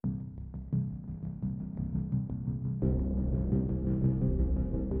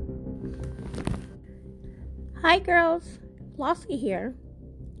Hi girls, Losky here.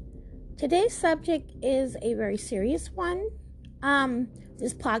 Today's subject is a very serious one.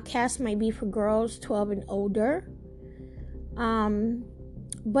 This podcast might be for girls 12 and older.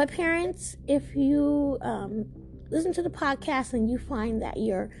 But parents, if you listen to the podcast and you find that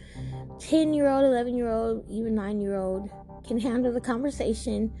your 10-year-old, 11-year-old, even 9-year-old can handle the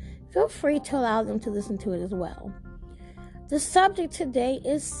conversation, feel free to allow them to listen to it as well. The subject today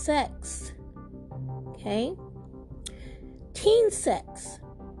is sex. Okay? Teen sex.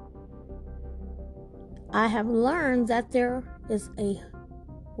 I have learned that there is a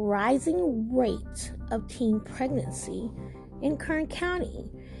rising rate of teen pregnancy in Kern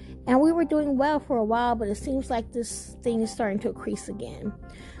County. And we were doing well for a while, but it seems like this thing is starting to increase again.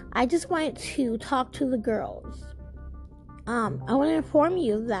 I just wanted to talk to the girls. I want to inform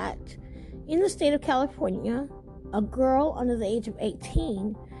you that in the state of California, a girl under the age of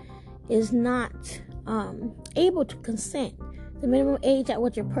 18 is not able to consent. The minimum age at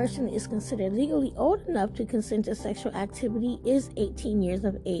which a person is considered legally old enough to consent to sexual activity is 18 years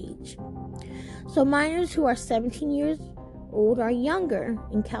of age. So minors who are 17 years old or younger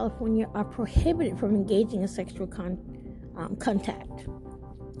in California are prohibited from engaging in sexual contact.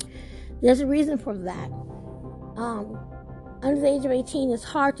 There's a reason for that. Under the age of 18, it's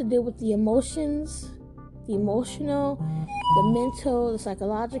hard to deal with the emotions, the emotional, the mental, the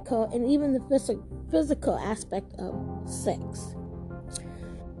psychological, and even the physical aspect of sex.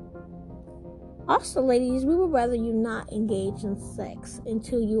 Also, ladies, we would rather you not engage in sex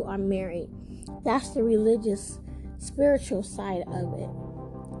until you are married. That's the religious, spiritual side of it.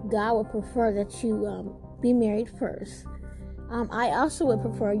 God would prefer that you be married first. I also would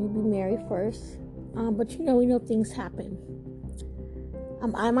prefer you be married first, but we know things happen.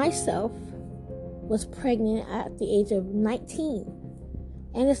 I myself was pregnant at the age of 19,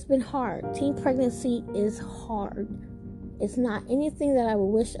 and it's been hard. Teen pregnancy is hard. It's not anything that I would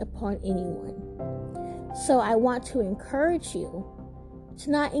wish upon anyone. So I want to encourage you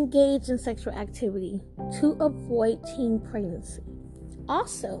to not engage in sexual activity to avoid teen pregnancy.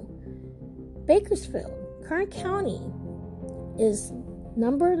 Also, Bakersfield, Kern County is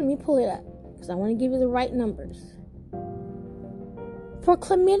numbered. Let me pull it up because I want to give you the right numbers. For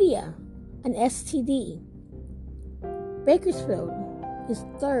chlamydia, an STD, Bakersfield is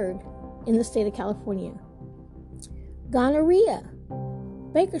third in the state of California. Gonorrhea,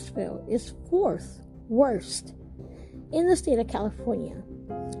 Bakersfield is fourth worst in the state of California.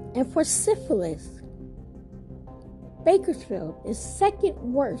 And for syphilis, Bakersfield is second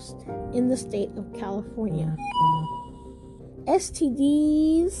worst in the state of California.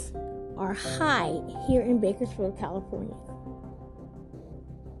 STDs are high here in Bakersfield, California.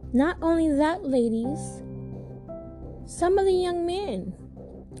 Not only that, ladies, some of the young men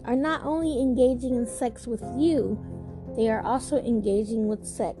are not only engaging in sex with you, they are also engaging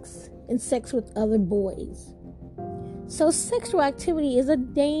in sex with other boys. So sexual activity is a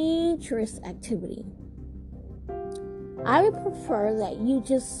dangerous activity. I would prefer that you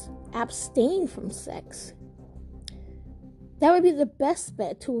just abstain from sex. That would be the best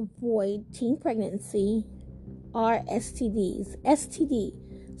bet to avoid teen pregnancy or STDs. STD,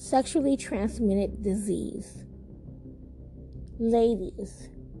 sexually transmitted disease. Ladies,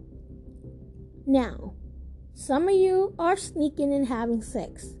 now, some of you are sneaking and having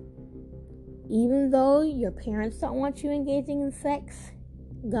sex. Even though your parents don't want you engaging in sex,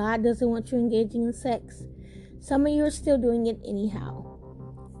 God doesn't want you engaging in sex, some of you are still doing it anyhow.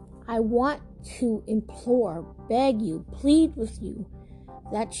 I want to implore, beg you, plead with you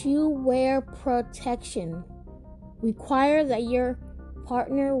that you wear protection. Require that your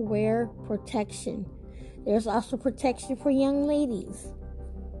partner wear protection. There's also protection for young ladies.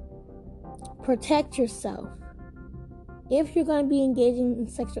 Protect yourself. If you're going to be engaging in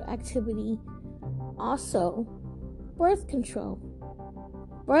sexual activity, also birth control.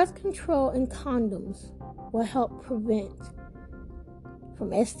 Birth control and condoms will help prevent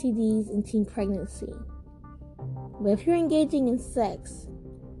from STDs and teen pregnancy. But if you're engaging in sex,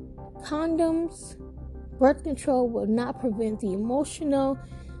 condoms, birth control will not prevent the emotional,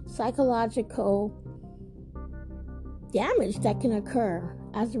 psychological damage that can occur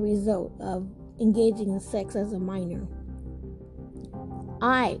as a result of engaging in sex as a minor.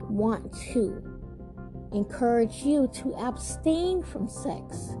 I want to encourage you to abstain from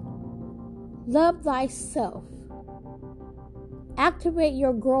sex. Love thyself. Activate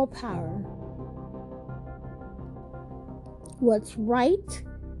your girl power. What's right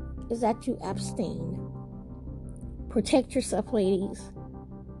is that you abstain. Protect yourself, ladies.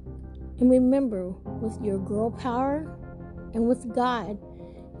 And remember, with your girl power and with God,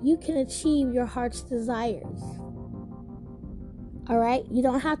 you can achieve your heart's desires. All right? You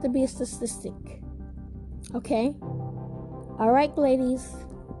don't have to be a statistic. Okay? All right, ladies.